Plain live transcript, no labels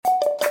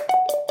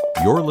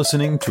You're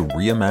listening to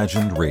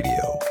Reimagined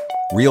Radio.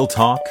 Real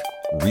talk,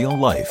 real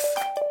life,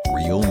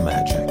 real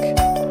magic.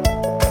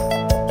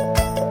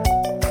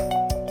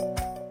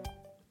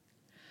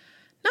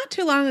 Not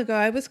too long ago,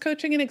 I was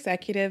coaching an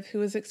executive who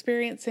was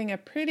experiencing a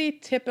pretty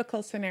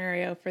typical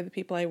scenario for the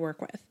people I work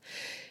with.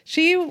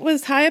 She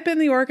was high up in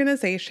the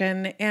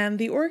organization, and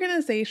the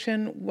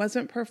organization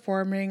wasn't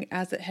performing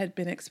as it had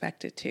been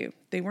expected to.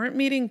 They weren't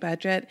meeting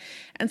budget,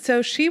 and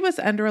so she was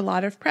under a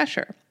lot of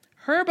pressure.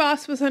 Her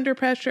boss was under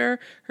pressure,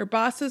 her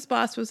boss's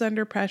boss was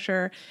under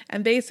pressure,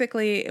 and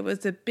basically it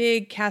was a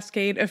big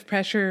cascade of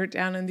pressure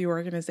down in the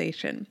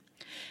organization.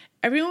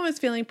 Everyone was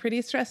feeling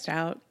pretty stressed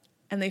out,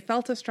 and they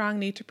felt a strong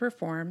need to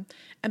perform.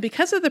 And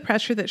because of the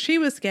pressure that she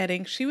was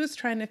getting, she was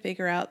trying to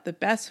figure out the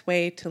best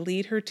way to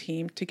lead her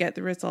team to get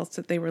the results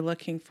that they were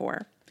looking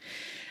for.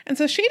 And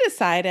so she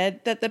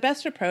decided that the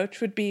best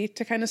approach would be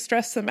to kind of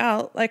stress them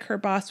out like her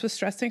boss was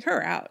stressing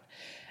her out.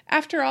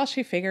 After all,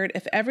 she figured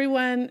if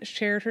everyone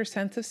shared her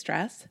sense of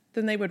stress,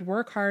 then they would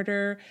work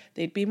harder,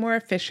 they'd be more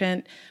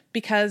efficient,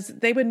 because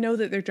they would know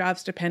that their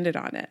jobs depended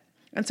on it.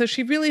 And so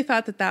she really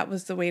thought that that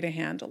was the way to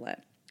handle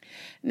it.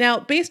 Now,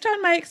 based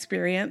on my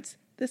experience,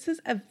 this is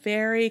a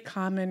very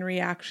common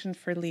reaction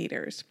for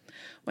leaders.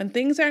 When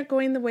things aren't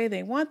going the way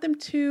they want them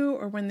to,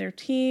 or when their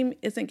team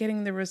isn't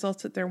getting the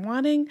results that they're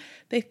wanting,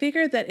 they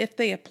figure that if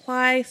they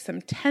apply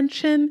some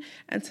tension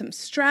and some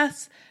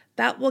stress,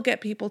 that will get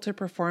people to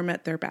perform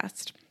at their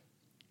best.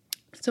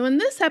 So in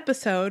this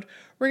episode,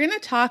 we're going to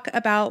talk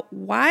about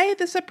why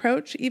this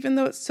approach, even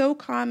though it's so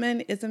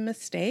common, is a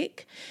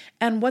mistake,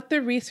 and what the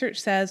research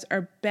says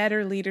are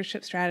better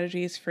leadership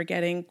strategies for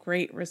getting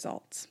great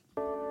results.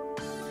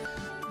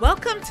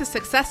 Welcome to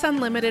Success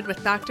Unlimited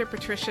with Dr.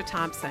 Patricia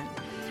Thompson.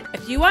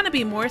 If you want to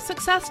be more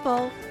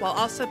successful while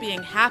also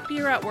being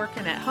happier at work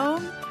and at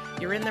home,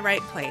 you're in the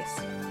right place.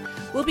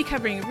 We'll be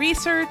covering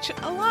research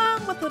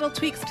along with little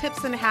tweaks,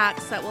 tips, and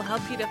hacks that will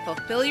help you to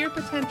fulfill your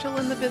potential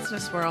in the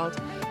business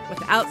world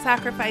without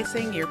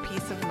sacrificing your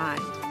peace of mind.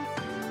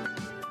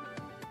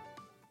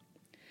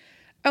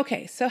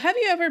 Okay, so have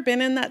you ever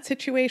been in that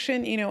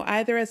situation,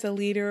 either as a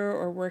leader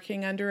or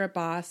working under a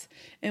boss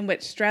in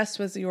which stress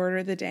was the order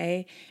of the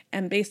day,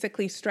 and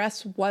basically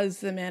stress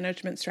was the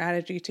management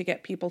strategy to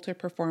get people to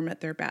perform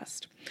at their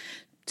best?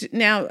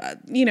 Now,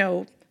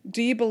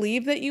 do you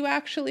believe that you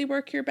actually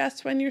work your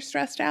best when you're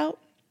stressed out?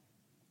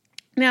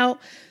 Now,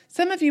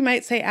 some of you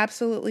might say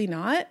absolutely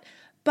not,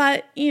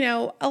 but,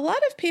 a lot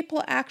of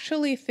people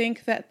actually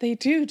think that they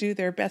do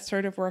their best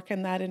sort of work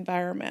in that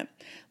environment.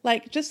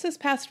 Like just this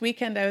past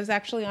weekend, I was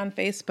actually on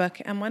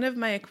Facebook, and one of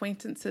my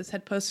acquaintances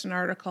had posted an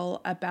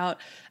article about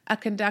a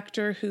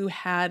conductor who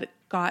had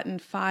gotten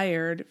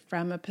fired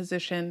from a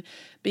position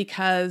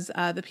because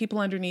the people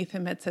underneath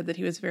him had said that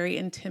he was very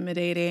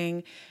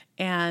intimidating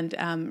and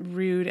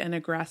rude and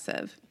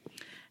aggressive.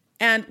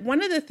 And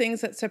one of the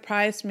things that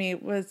surprised me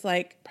was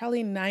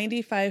probably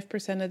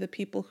 95% of the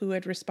people who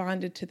had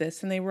responded to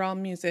this, and they were all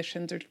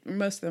musicians, or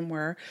most of them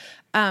were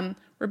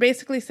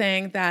basically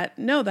saying that,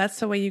 no, that's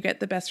the way you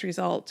get the best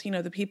results.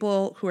 The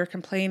people who are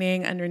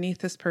complaining underneath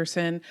this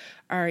person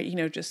are,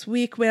 just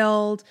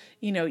weak-willed.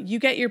 You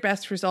get your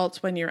best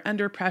results when you're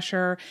under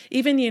pressure.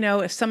 Even,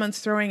 if someone's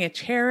throwing a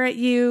chair at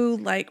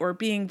you, or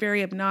being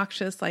very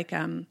obnoxious,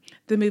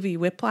 the movie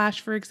Whiplash,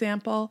 for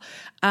example,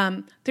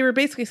 they were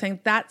basically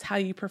saying that's how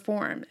you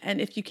perform. And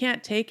if you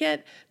can't take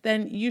it,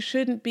 then you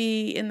shouldn't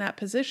be in that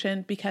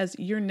position because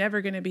you're never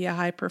going to be a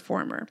high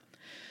performer.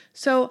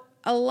 So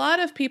a lot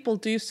of people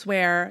do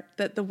swear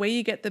that the way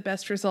you get the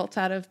best results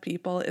out of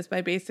people is by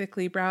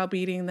basically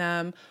browbeating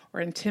them or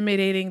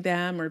intimidating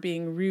them or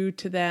being rude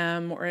to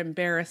them or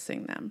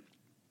embarrassing them.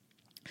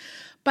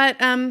 But,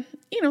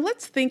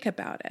 let's think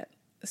about it.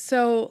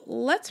 So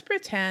let's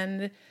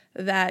pretend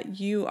that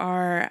you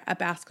are a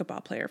basketball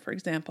player, for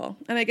example.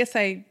 And I guess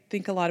I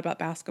think a lot about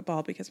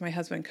basketball because my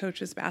husband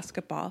coaches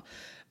basketball.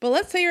 But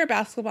let's say you're a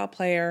basketball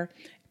player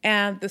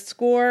and the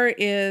score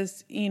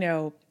is,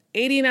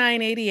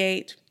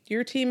 89-88.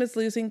 Your team is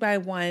losing by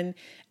 1,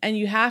 and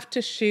you have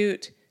to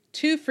shoot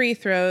 2 free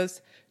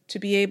throws to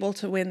be able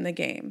to win the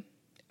game.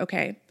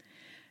 Okay.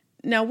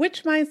 Now,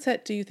 which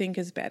mindset do you think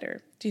is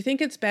better? Do you think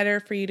it's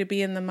better for you to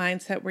be in the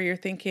mindset where you're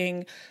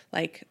thinking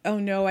oh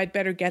no, I'd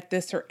better get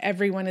this or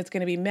everyone is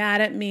going to be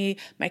mad at me.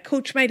 My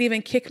coach might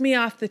even kick me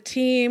off the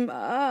team.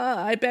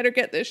 I better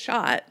get this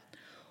shot.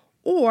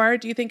 Or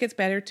do you think it's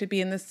better to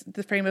be in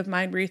the frame of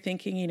mind where you're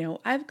thinking,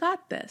 I've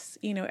got this,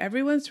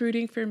 everyone's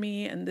rooting for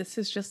me and this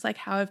is just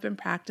how I've been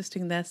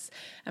practicing this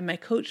and my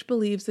coach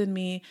believes in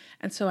me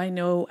and so I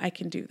know I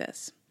can do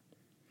this.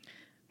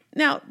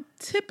 Now,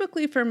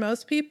 typically for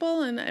most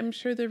people, and I'm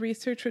sure the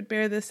research would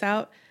bear this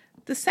out,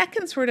 the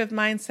second sort of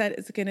mindset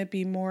is going to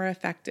be more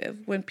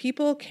effective when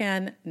people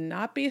can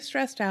not be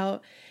stressed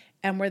out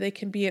and where they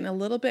can be in a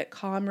little bit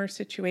calmer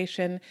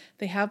situation,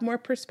 they have more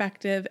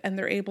perspective and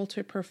they're able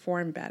to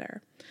perform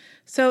better.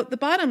 So the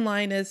bottom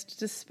line is,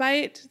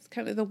 despite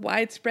kind of the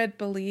widespread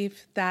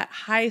belief that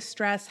high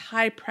stress,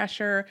 high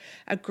pressure,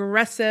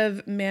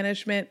 aggressive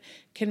management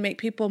can make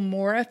people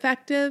more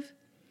effective,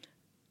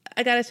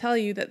 I got to tell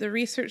you that the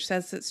research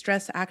says that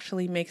stress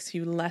actually makes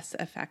you less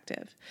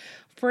effective.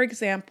 For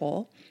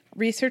example,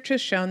 research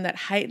has shown that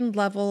heightened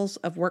levels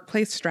of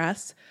workplace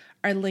stress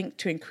are linked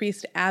to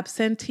increased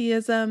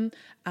absenteeism,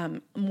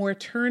 more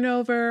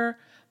turnover,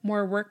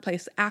 more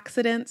workplace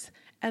accidents,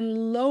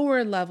 and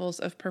lower levels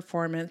of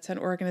performance and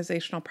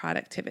organizational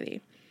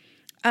productivity.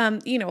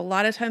 A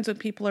lot of times when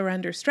people are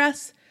under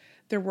stress,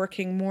 they're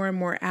working more and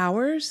more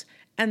hours,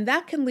 and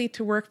that can lead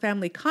to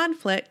work-family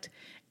conflict.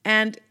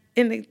 And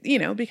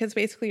because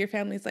basically your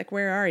family's like,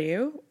 where are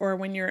you? Or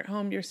when you're at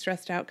home, you're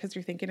stressed out because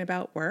you're thinking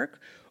about work,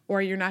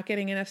 or you're not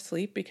getting enough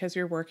sleep because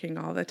you're working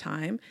all the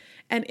time.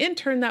 And in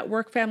turn, that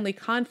work-family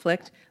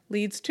conflict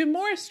leads to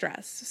more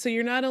stress. So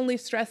you're not only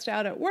stressed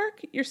out at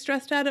work, you're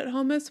stressed out at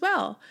home as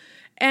well.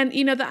 And,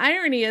 the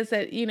irony is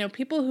that,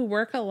 people who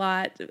work a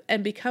lot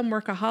and become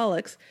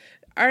workaholics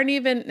aren't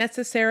even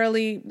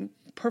necessarily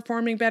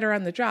performing better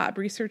on the job.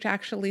 Research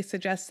actually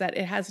suggests that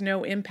it has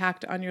no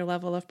impact on your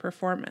level of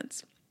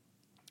performance.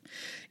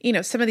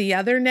 Some of the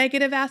other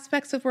negative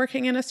aspects of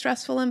working in a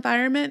stressful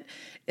environment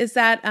is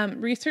that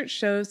research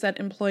shows that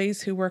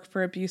employees who work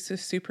for abusive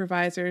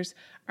supervisors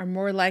are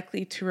more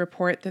likely to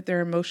report that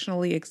they're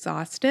emotionally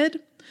exhausted.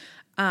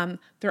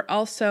 They're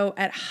also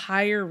at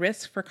higher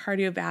risk for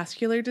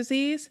cardiovascular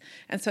disease.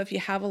 And so if you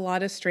have a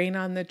lot of strain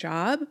on the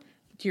job,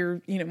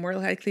 you're more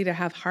likely to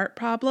have heart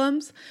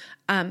problems.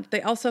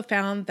 They also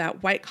found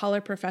that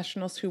white-collar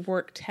professionals who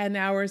work 10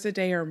 hours a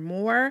day or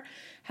more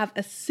have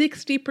a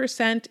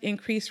 60%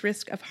 increased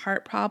risk of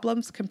heart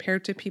problems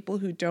compared to people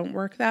who don't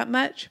work that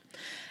much.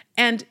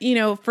 And,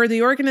 for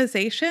the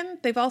organization,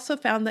 they've also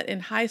found that in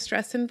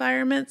high-stress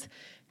environments,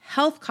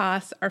 health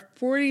costs are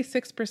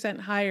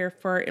 46% higher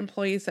for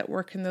employees that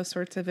work in those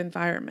sorts of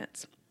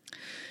environments.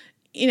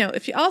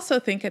 If you also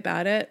think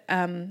about it,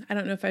 I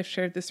don't know if I've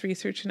shared this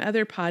research in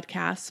other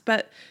podcasts,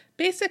 but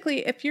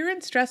basically, if you're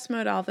in stress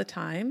mode all the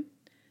time,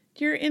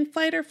 you're in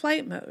fight or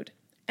flight mode.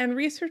 And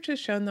research has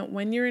shown that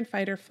when you're in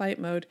fight or flight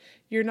mode,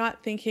 you're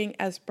not thinking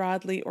as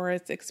broadly or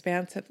as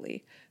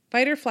expansively.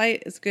 Fight or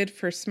flight is good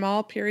for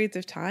small periods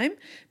of time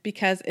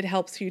because it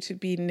helps you to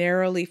be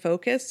narrowly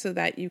focused so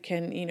that you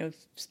can,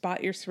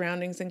 spot your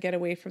surroundings and get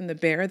away from the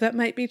bear that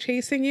might be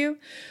chasing you.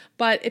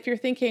 But if you're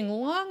thinking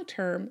long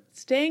term,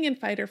 staying in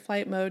fight or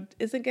flight mode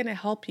isn't going to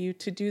help you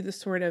to do the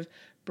sort of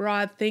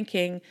broad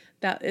thinking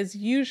that is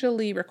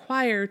usually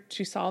required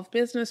to solve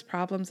business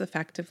problems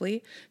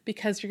effectively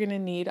because you're going to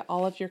need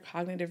all of your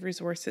cognitive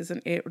resources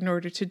in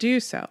order to do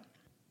so.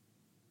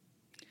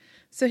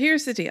 So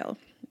here's the deal.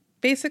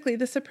 Basically,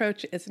 this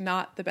approach is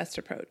not the best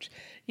approach.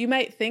 You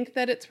might think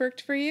that it's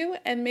worked for you,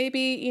 and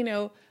maybe,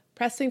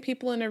 pressing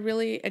people in a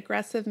really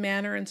aggressive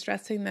manner and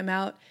stressing them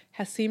out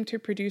has seemed to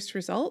produce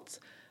results.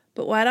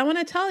 But what I want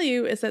to tell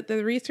you is that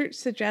the research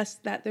suggests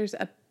that there's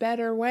a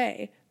better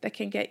way that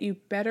can get you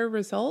better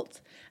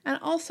results and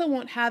also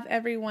won't have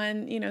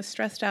everyone,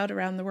 stressed out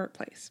around the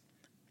workplace.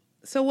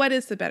 So what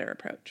is the better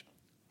approach?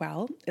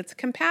 Well, it's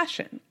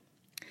compassion.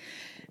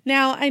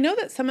 Now, I know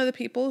that some of the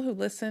people who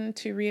listen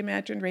to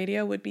Reimagined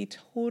Radio would be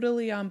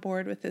totally on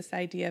board with this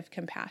idea of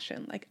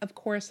compassion. Like, of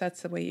course,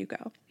 that's the way you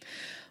go.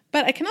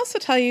 But I can also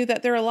tell you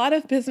that there are a lot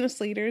of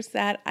business leaders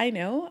that I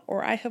know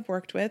or I have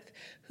worked with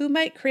who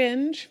might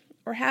cringe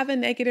or have a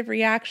negative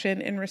reaction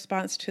in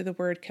response to the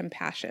word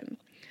compassion.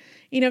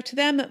 To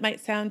them, it might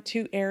sound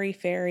too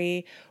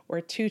airy-fairy or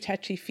too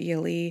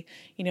touchy-feely.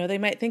 They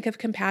might think of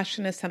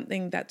compassion as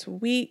something that's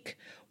weak,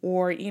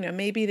 or,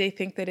 maybe they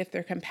think that if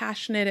they're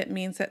compassionate, it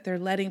means that they're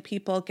letting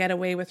people get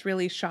away with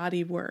really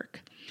shoddy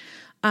work.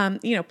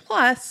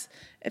 Plus,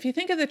 if you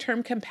think of the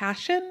term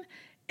compassion,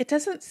 it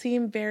doesn't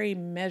seem very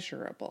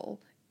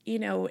measurable.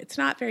 It's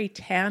not very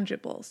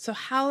tangible. So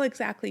how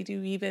exactly do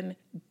you even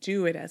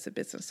do it as a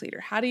business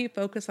leader? How do you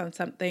focus on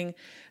something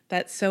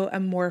that's so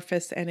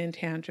amorphous and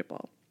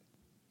intangible?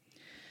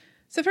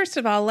 So first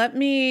of all, let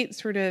me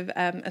sort of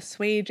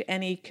assuage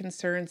any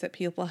concerns that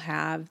people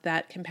have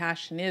that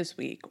compassion is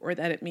weak or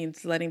that it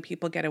means letting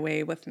people get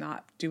away with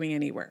not doing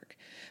any work.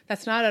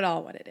 That's not at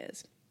all what it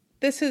is.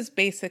 This is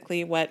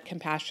basically what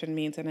compassion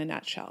means in a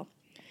nutshell.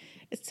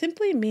 It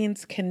simply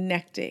means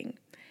connecting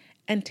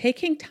and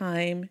taking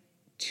time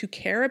to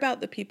care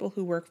about the people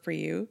who work for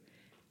you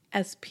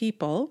as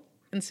people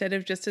instead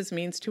of just as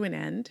means to an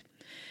end.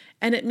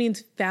 And it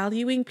means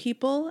valuing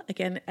people,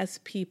 again, as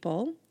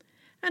people.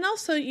 And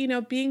also,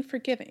 being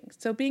forgiving.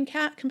 So being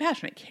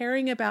compassionate,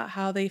 caring about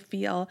how they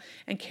feel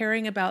and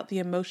caring about the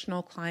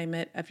emotional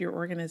climate of your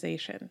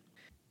organization.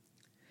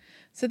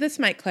 So this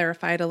might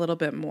clarify it a little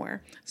bit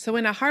more. So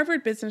in a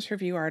Harvard Business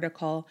Review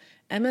article,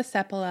 Emma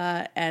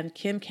Seppala and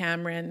Kim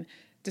Cameron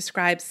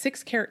describe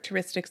 6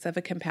 characteristics of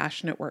a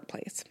compassionate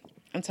workplace.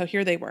 And so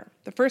here they were.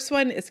 The first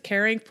one is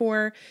caring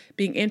for,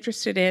 being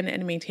interested in,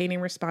 and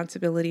maintaining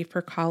responsibility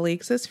for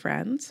colleagues as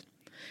friends.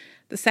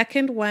 The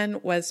second one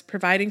was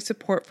providing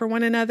support for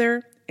one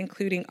another,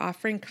 including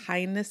offering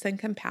kindness and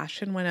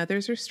compassion when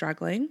others are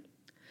struggling.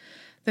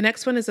 The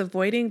next one is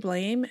avoiding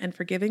blame and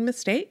forgiving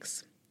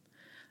mistakes,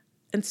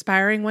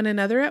 inspiring one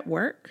another at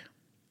work,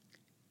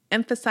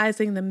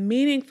 emphasizing the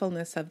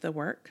meaningfulness of the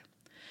work.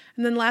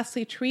 And then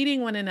lastly,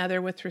 treating one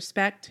another with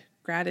respect,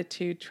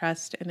 gratitude,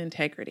 trust, and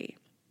integrity.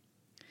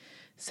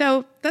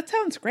 So that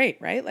sounds great,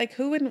 right? Like,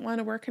 who wouldn't want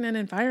to work in an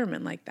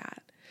environment like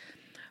that?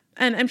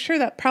 And I'm sure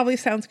that probably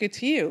sounds good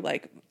to you.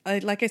 Like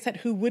I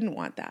said, who wouldn't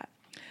want that?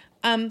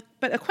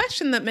 But a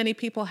question that many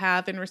people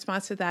have in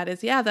response to that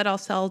is, yeah, that all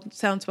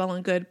sounds well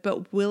and good,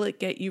 but will it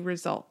get you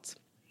results?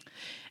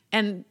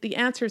 And the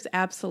answer is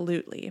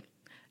absolutely.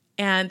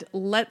 And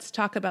let's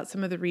talk about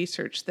some of the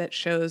research that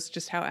shows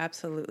just how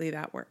absolutely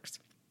that works.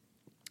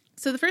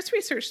 So the first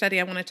research study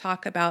I want to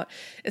talk about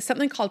is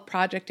something called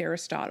Project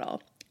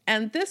Aristotle.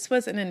 And this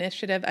was an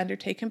initiative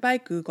undertaken by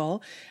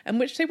Google in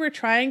which they were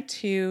trying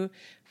to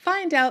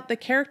find out the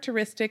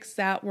characteristics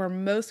that were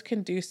most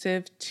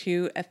conducive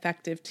to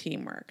effective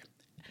teamwork.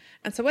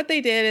 And so what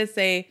they did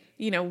is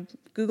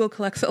Google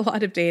collects a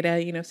lot of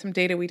data, some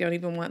data we don't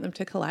even want them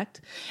to collect.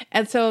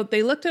 And so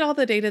they looked at all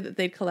the data that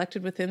they'd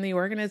collected within the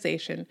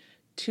organization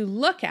to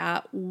look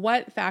at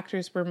what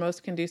factors were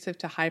most conducive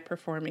to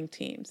high-performing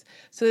teams.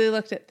 So they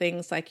looked at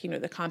things like,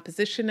 the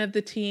composition of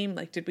the team,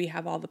 like did we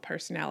have all the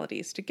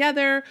personalities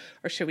together,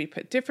 or should we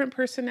put different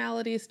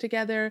personalities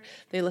together?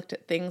 They looked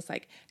at things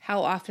like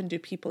how often do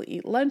people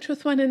eat lunch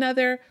with one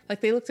another?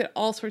 Like they looked at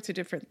all sorts of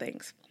different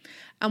things.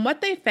 And what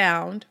they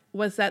found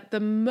was that the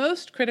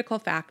most critical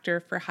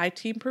factor for high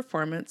team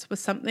performance was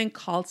something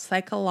called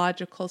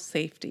psychological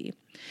safety.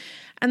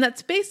 And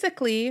that's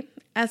basically,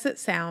 as it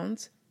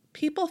sounds,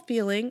 people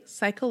feeling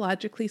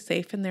psychologically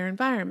safe in their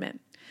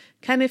environment,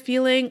 kind of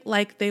feeling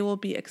like they will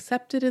be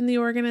accepted in the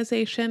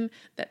organization,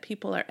 that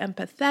people are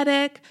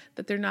empathetic,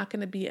 that they're not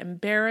going to be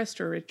embarrassed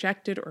or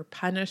rejected or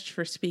punished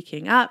for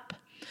speaking up.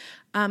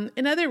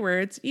 In other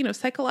words,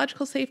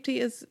 psychological safety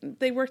is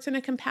they worked in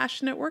a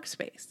compassionate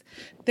workspace.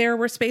 There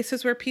were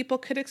spaces where people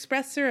could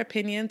express their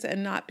opinions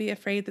and not be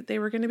afraid that they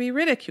were going to be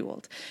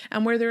ridiculed,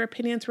 and where their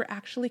opinions were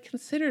actually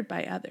considered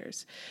by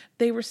others.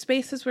 They were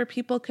spaces where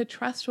people could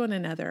trust one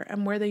another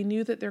and where they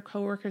knew that their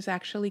coworkers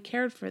actually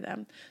cared for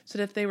them, so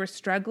that if they were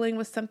struggling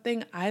with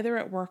something either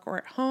at work or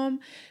at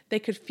home, they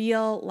could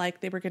feel like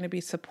they were going to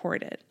be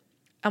supported.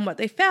 And what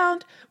they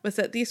found was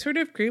that these sort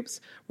of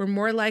groups were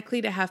more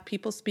likely to have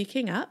people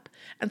speaking up,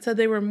 and so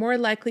they were more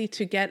likely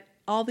to get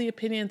all the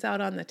opinions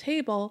out on the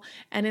table,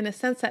 and in a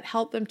sense that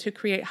helped them to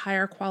create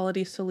higher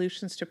quality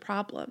solutions to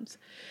problems.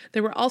 They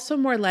were also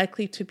more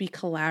likely to be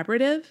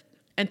collaborative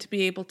and to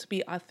be able to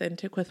be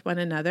authentic with one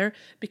another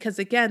because,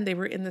 again, they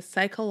were in the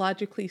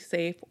psychologically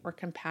safe or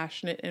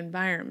compassionate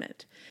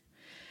environment.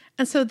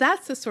 And so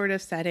that's the sort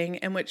of setting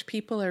in which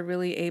people are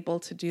really able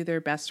to do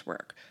their best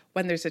work.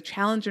 When there's a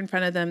challenge in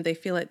front of them, they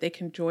feel like they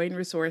can join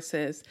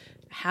resources,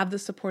 have the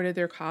support of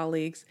their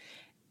colleagues,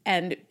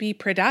 and be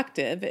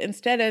productive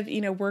instead of,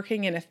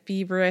 working in a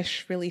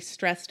feverish, really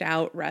stressed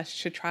out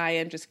rush to try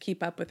and just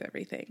keep up with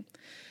everything.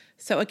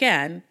 So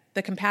again,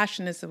 the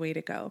compassion is the way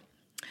to go.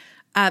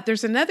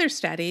 There's another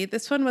study.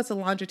 This one was a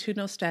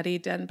longitudinal study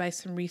done by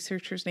some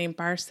researchers named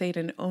Barsade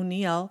and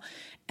O'Neill,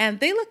 and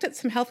they looked at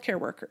some healthcare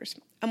workers.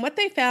 And what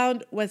they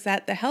found was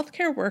that the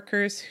healthcare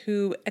workers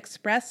who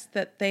expressed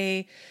that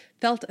they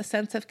felt a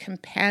sense of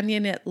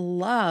companionate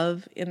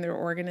love in their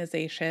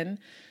organization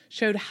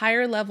showed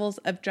higher levels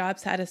of job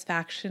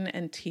satisfaction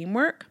and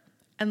teamwork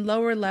and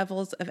lower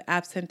levels of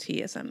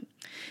absenteeism.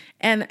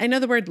 And I know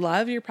the word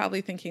love, you're probably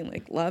thinking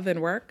like love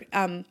and work.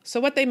 So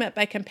what they meant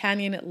by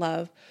companionate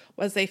love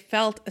was they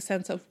felt a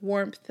sense of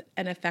warmth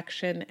and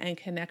affection and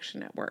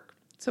connection at work.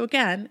 So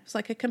again, it's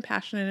like a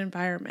compassionate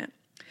environment.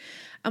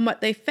 And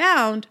what they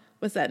found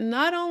was that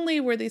not only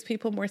were these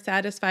people more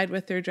satisfied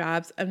with their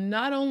jobs, and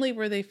not only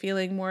were they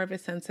feeling more of a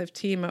sense of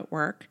team at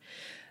work,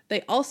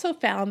 they also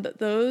found that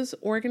those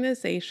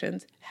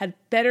organizations had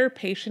better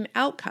patient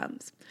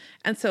outcomes.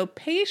 And so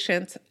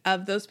patients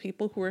of those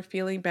people who were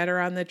feeling better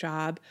on the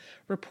job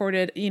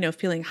reported,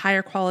 feeling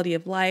higher quality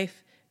of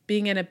life,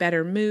 being in a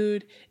better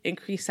mood,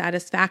 increased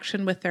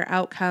satisfaction with their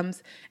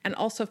outcomes, and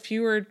also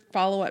fewer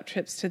follow-up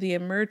trips to the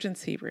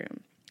emergency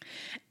room.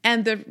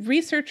 And the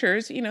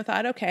researchers,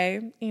 thought,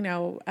 okay,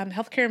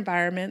 healthcare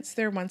environments,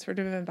 they're one sort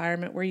of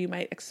environment where you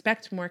might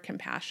expect more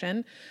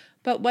compassion.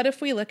 But what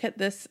if we look at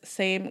this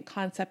same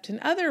concept in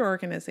other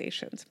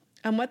organizations?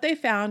 And what they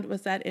found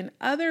was that in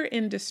other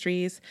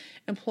industries,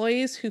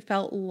 employees who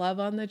felt love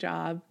on the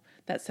job,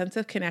 that sense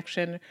of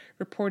connection,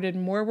 reported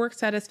more work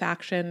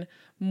satisfaction,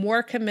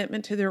 more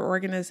commitment to their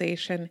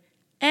organization,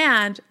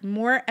 and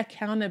more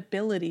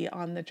accountability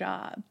on the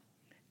job.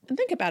 And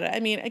think about it. I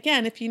mean,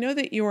 again, if you know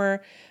that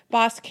your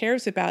boss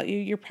cares about you,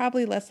 you're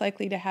probably less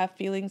likely to have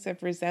feelings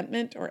of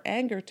resentment or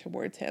anger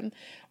towards him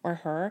or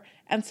her.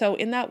 And so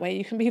in that way,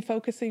 you can be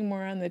focusing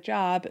more on the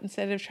job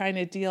instead of trying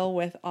to deal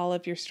with all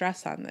of your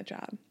stress on the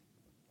job.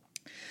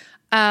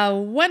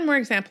 One more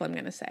example I'm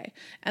going to say,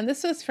 and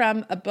this was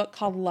from a book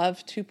called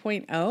Love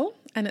 2.0,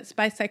 and it's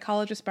by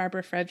psychologist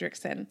Barbara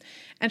Fredrickson.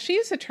 And she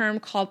used a term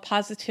called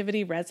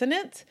positivity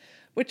resonance,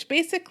 which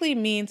basically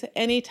means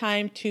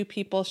anytime two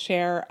people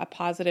share a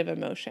positive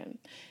emotion.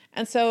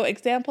 And so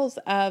examples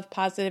of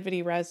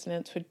positivity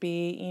resonance would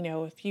be,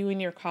 if you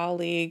and your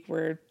colleague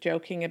were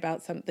joking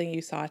about something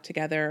you saw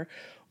together,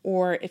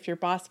 or if your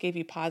boss gave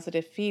you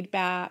positive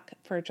feedback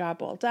for a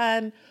job well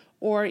done,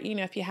 or,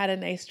 if you had a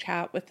nice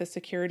chat with the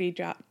security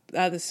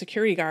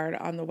guard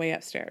on the way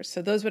upstairs.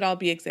 So those would all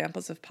be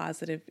examples of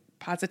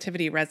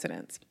positivity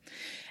resonance.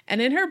 And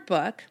in her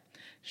book,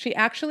 she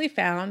actually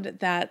found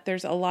that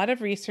there's a lot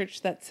of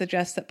research that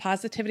suggests that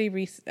positivity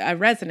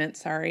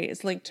resonance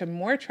is linked to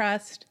more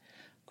trust,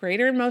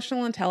 greater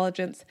emotional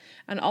intelligence,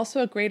 and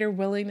also a greater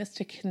willingness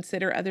to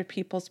consider other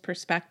people's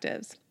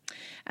perspectives.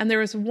 And there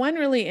was one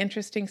really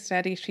interesting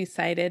study she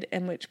cited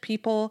in which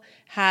people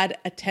had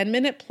a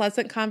 10-minute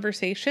pleasant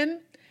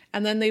conversation,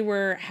 and then they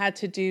had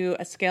to do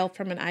a scale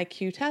from an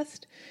IQ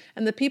test.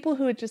 And the people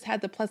who had just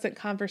had the pleasant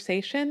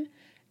conversation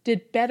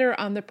did better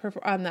on the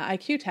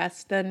IQ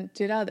test than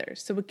did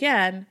others. So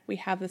again, we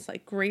have this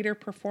greater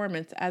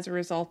performance as a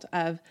result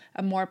of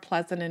a more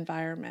pleasant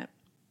environment.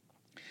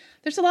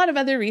 There's a lot of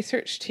other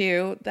research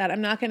too that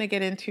I'm not going to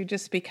get into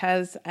just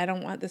because I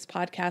don't want this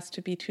podcast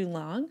to be too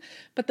long.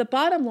 But the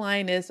bottom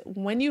line is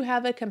when you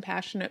have a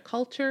compassionate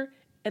culture,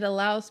 it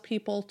allows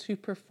people to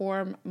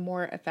perform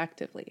more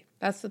effectively.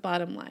 That's the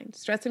bottom line.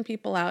 Stressing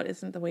people out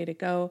isn't the way to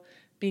go.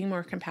 Being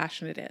more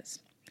compassionate is.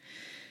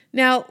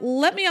 Now,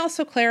 let me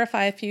also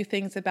clarify a few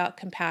things about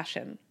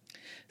compassion.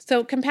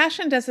 So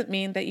compassion doesn't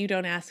mean that you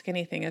don't ask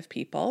anything of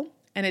people.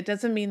 And it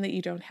doesn't mean that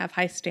you don't have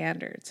high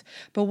standards.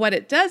 But what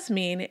it does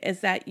mean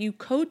is that you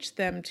coach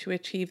them to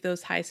achieve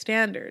those high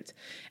standards.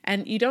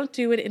 And you don't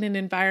do it in an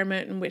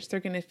environment in which they're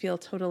going to feel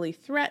totally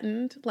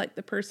threatened, like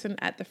the person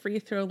at the free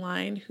throw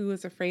line who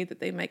is afraid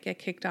that they might get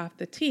kicked off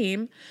the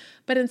team.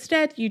 But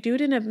instead, you do it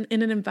in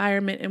an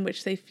environment in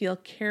which they feel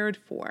cared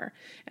for,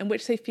 in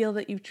which they feel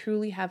that you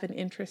truly have an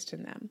interest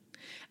in them.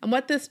 And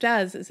what this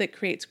does is it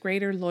creates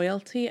greater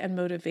loyalty and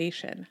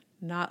motivation,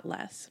 not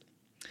less.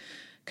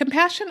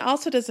 Compassion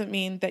also doesn't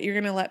mean that you're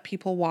going to let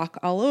people walk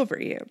all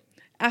over you.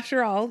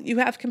 After all, you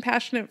have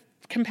compassion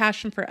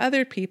for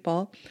other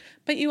people,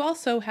 but you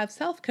also have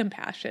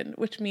self-compassion,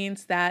 which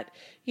means that,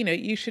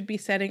 you should be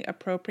setting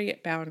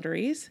appropriate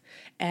boundaries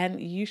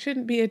and you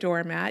shouldn't be a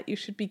doormat. You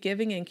should be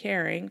giving and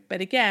caring. But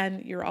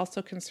again, you're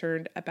also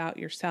concerned about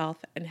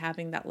yourself and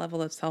having that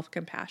level of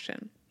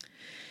self-compassion.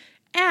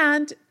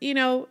 And,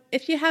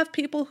 if you have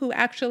people who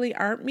actually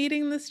aren't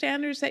meeting the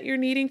standards that you're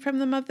needing from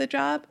them of the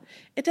job,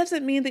 it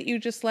doesn't mean that you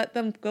just let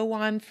them go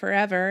on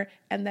forever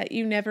and that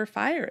you never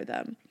fire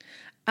them.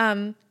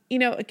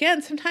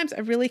 Again, sometimes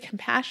a really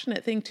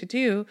compassionate thing to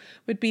do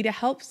would be to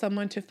help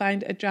someone to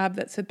find a job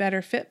that's a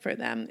better fit for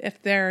them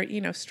if they're,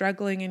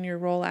 struggling in your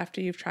role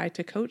after you've tried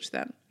to coach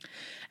them.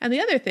 And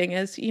the other thing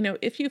is,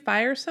 if you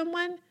fire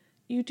someone,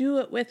 you do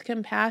it with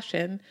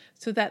compassion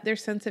so that their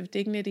sense of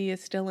dignity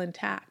is still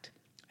intact.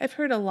 I've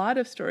heard a lot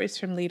of stories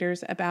from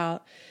leaders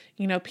about,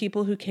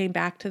 people who came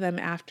back to them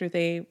after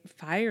they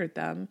fired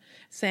them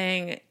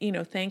saying,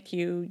 thank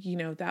you,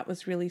 that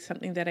was really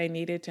something that I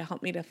needed to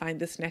help me to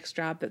find this next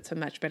job that's a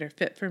much better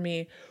fit for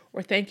me.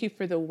 Or thank you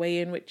for the way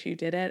in which you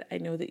did it. I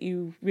know that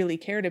you really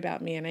cared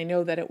about me and I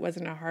know that it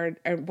wasn't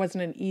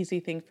an easy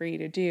thing for you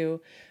to do,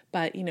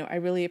 but, I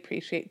really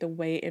appreciate the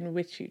way in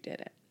which you did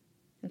it.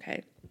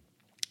 Okay.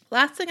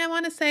 Last thing I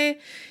want to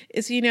say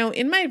is,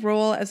 in my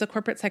role as a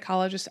corporate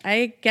psychologist,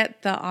 I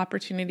get the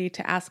opportunity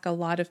to ask a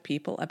lot of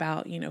people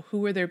about, who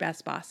were their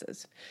best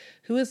bosses?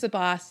 Who is the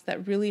boss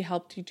that really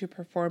helped you to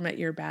perform at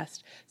your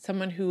best?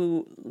 Someone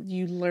who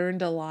you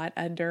learned a lot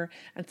under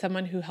and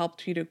someone who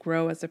helped you to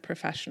grow as a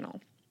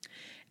professional.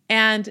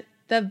 And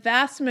the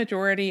vast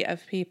majority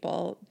of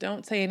people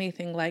don't say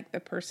anything like the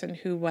person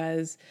who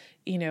was,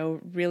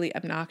 really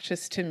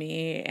obnoxious to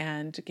me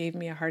and gave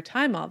me a hard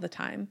time all the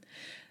time.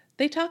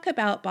 They talk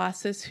about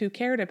bosses who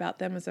cared about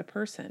them as a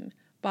person,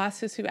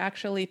 bosses who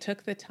actually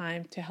took the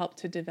time to help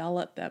to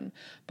develop them,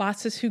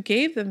 bosses who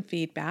gave them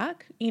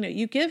feedback.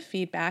 You give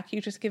feedback,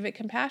 you just give it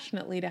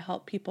compassionately to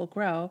help people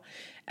grow,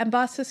 and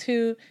bosses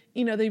who,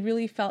 they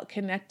really felt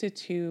connected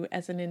to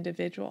as an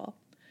individual.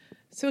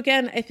 So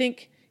again, I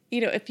think,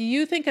 if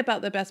you think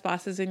about the best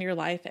bosses in your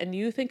life and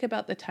you think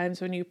about the times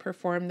when you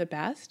perform the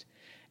best,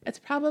 it's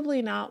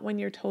probably not when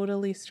you're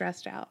totally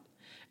stressed out.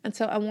 And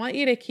so I want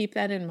you to keep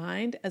that in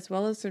mind, as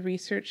well as the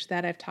research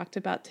that I've talked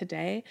about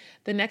today,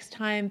 the next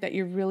time that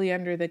you're really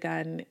under the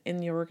gun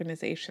in your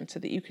organization so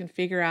that you can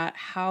figure out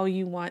how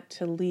you want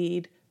to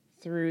lead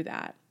through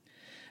that.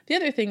 The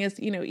other thing is,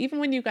 even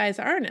when you guys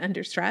aren't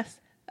under stress,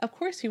 of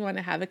course you want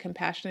to have a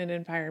compassionate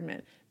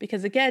environment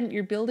because, again,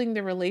 you're building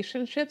the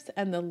relationships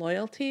and the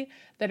loyalty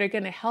that are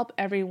going to help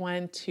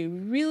everyone to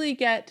really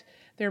get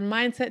their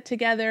mindset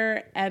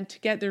together and to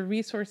get their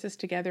resources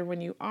together when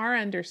you are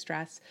under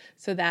stress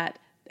so that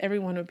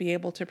everyone would be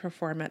able to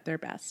perform at their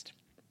best.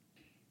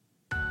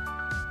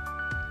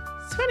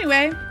 So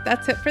anyway,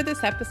 that's it for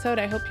this episode.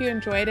 I hope you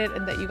enjoyed it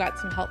and that you got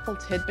some helpful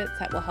tidbits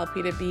that will help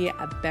you to be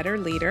a better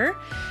leader.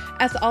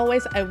 As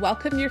always, I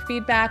welcome your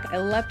feedback. I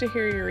love to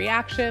hear your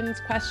reactions,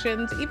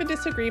 questions, even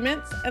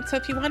disagreements. And so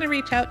if you want to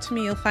reach out to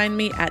me, you'll find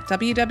me at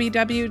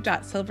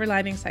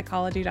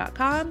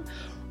www.silverliningpsychology.com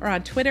or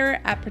on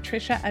Twitter at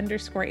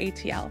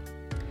Patricia_ATL.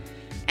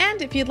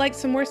 And if you'd like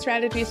some more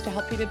strategies to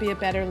help you to be a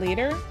better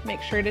leader,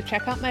 make sure to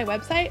check out my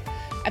website,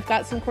 I've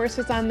got some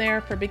courses on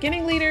there for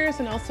beginning leaders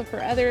and also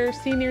for other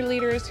senior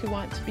leaders who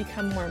want to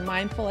become more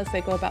mindful as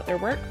they go about their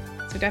work.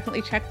 So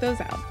definitely check those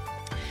out.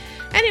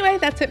 Anyway,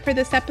 that's it for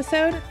this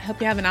episode. I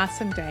hope you have an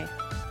awesome day.